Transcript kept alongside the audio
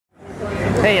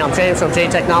Hey, I'm James from J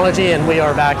Technology, and we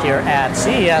are back here at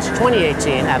CES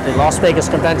 2018 at the Las Vegas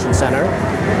Convention Center.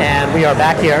 And we are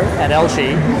back here at LG,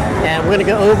 and we're going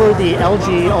to go over the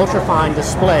LG Ultrafine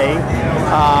display,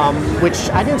 which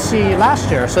I didn't see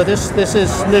last year. So this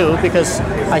is new because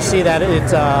I see that it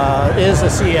is a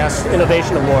CES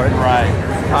Innovation Award. Right.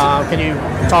 Can you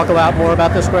talk more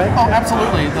about this, Greg? Oh,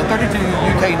 absolutely. The 32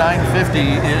 UK 950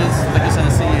 is, like I said,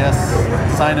 a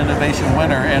CES Design Innovation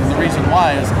winner, and the reason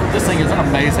why is this thing is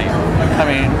amazing. I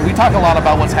mean, we talk a lot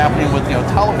about what's happening with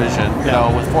television,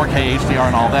 with 4K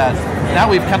HDR and all that. Now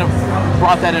we've kind of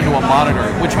brought that into a monitor,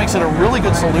 which makes it a really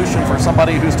good solution for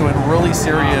somebody who's doing really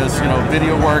serious,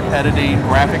 video work, editing,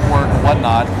 graphic work,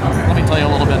 whatnot. Let me tell you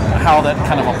a little bit how that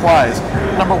kind of applies.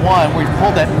 Number one, we've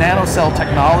pulled that nanocell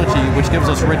technology, which gives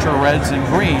us richer reds and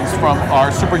greens from our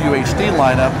Super UHD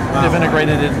lineup, and have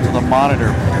integrated it into the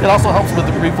monitor. It also helps with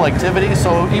the reflectivity,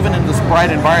 so even in this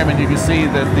bright environment, you can see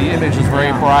that the image is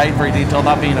very bright, very detailed,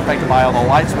 not being affected by all the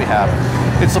lights we have.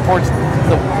 It supports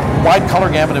the wide color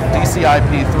gamut of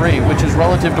DCI-P3, which is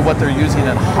relative to what they're using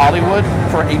in Hollywood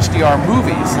for HDR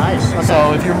movies. Nice. Okay.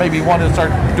 So if you're maybe wanting to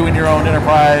start doing your own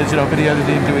enterprise, video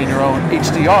editing, doing your own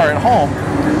HDR at home,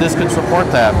 this could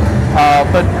support that.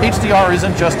 But HDR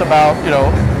isn't just about,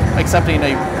 accepting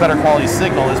a better quality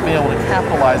signal, is being able to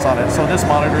capitalize on it. So this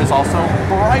monitor is also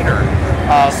brighter.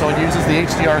 So it uses the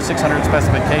HDR 600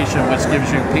 specification, which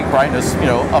gives you peak brightness,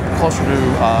 up closer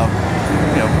to,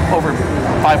 over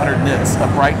 500 nits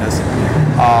of brightness.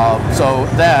 So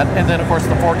that, and then of course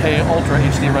the 4K Ultra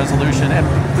HD resolution. And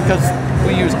because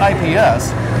we use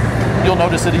IPS, you'll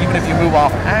notice that even if you move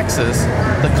off axis,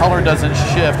 the color doesn't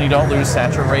shift, you don't lose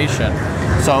saturation.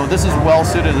 So this is well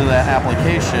suited to that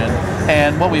application.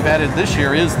 And what we've added this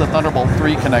year is the Thunderbolt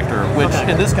 3 connector, which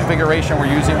in this configuration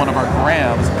we're using one of our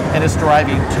grams, and it's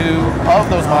driving two of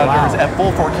those monitors at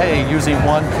full 4K using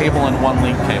one cable and one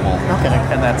link cable. Okay.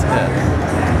 And that's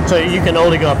it. So you can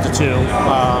only go up to two.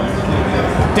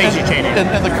 Daisy chaining.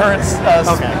 In the current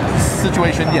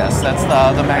situation, yes, that's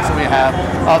the max that we have.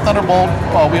 Thunderbolt,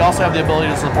 we also have the ability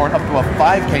to support up to a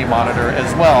 5K monitor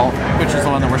as well, which is the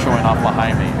one that we're showing off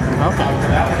behind me. Okay.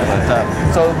 But,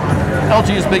 so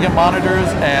LG is big in monitors,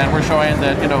 and we're showing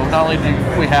that not only do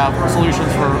we have solutions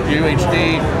for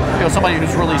UHD, somebody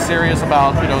who's really serious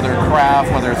about their craft,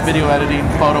 whether it's video editing,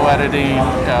 photo editing,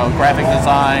 graphic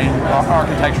design,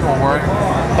 architectural work,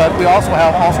 but we also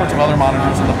have all sorts of other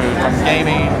monitors in the booth, from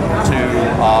gaming to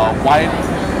wide,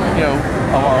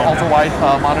 our ultra-wide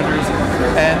monitors,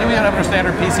 and then we have our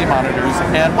standard PC monitors.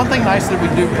 And one thing nice that we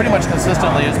do pretty much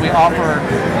consistently is we offer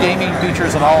gaming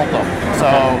features in all of them. So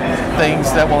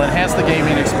things that will enhance the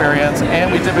gaming experience,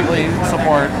 and we typically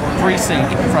support FreeSync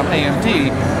from AMD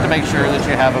to make sure that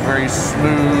you have a very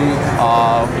smooth,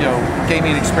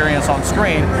 gaming experience on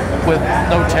screen with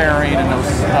no tearing and no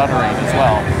stuttering as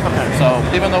well. Okay. So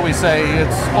even though we say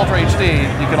it's Ultra HD,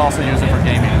 you can also use it for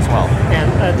gaming as well.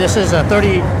 And this is a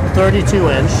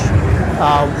 32-inch.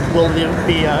 Will there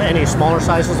be any smaller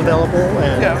sizes available?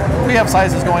 Yeah, we have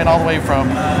sizes going all the way from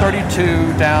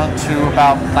 32 down to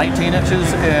about 19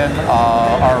 inches in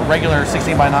our regular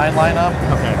 16:9 lineup,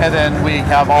 and then we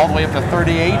have all the way up to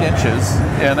 38 inches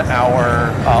in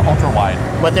our ultra wide.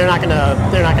 But they're not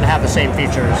gonna have the same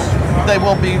features. They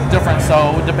will be different.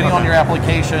 So depending on your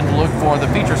application, look for the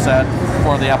feature set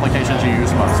for the applications you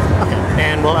use most. Okay.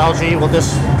 And will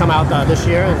this come out this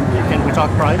year? And can we talk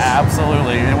price?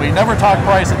 Absolutely. And we never talk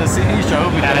price at the CE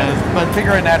show, but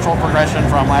figure a natural progression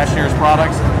from last year's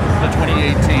products to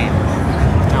 2018.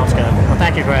 Sounds good. Well,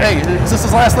 thank you, Greg. Hey, is this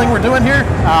the last thing we're doing here?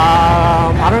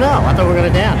 I don't know. I thought we were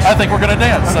going to dance. I think we're going to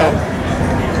dance. Okay. So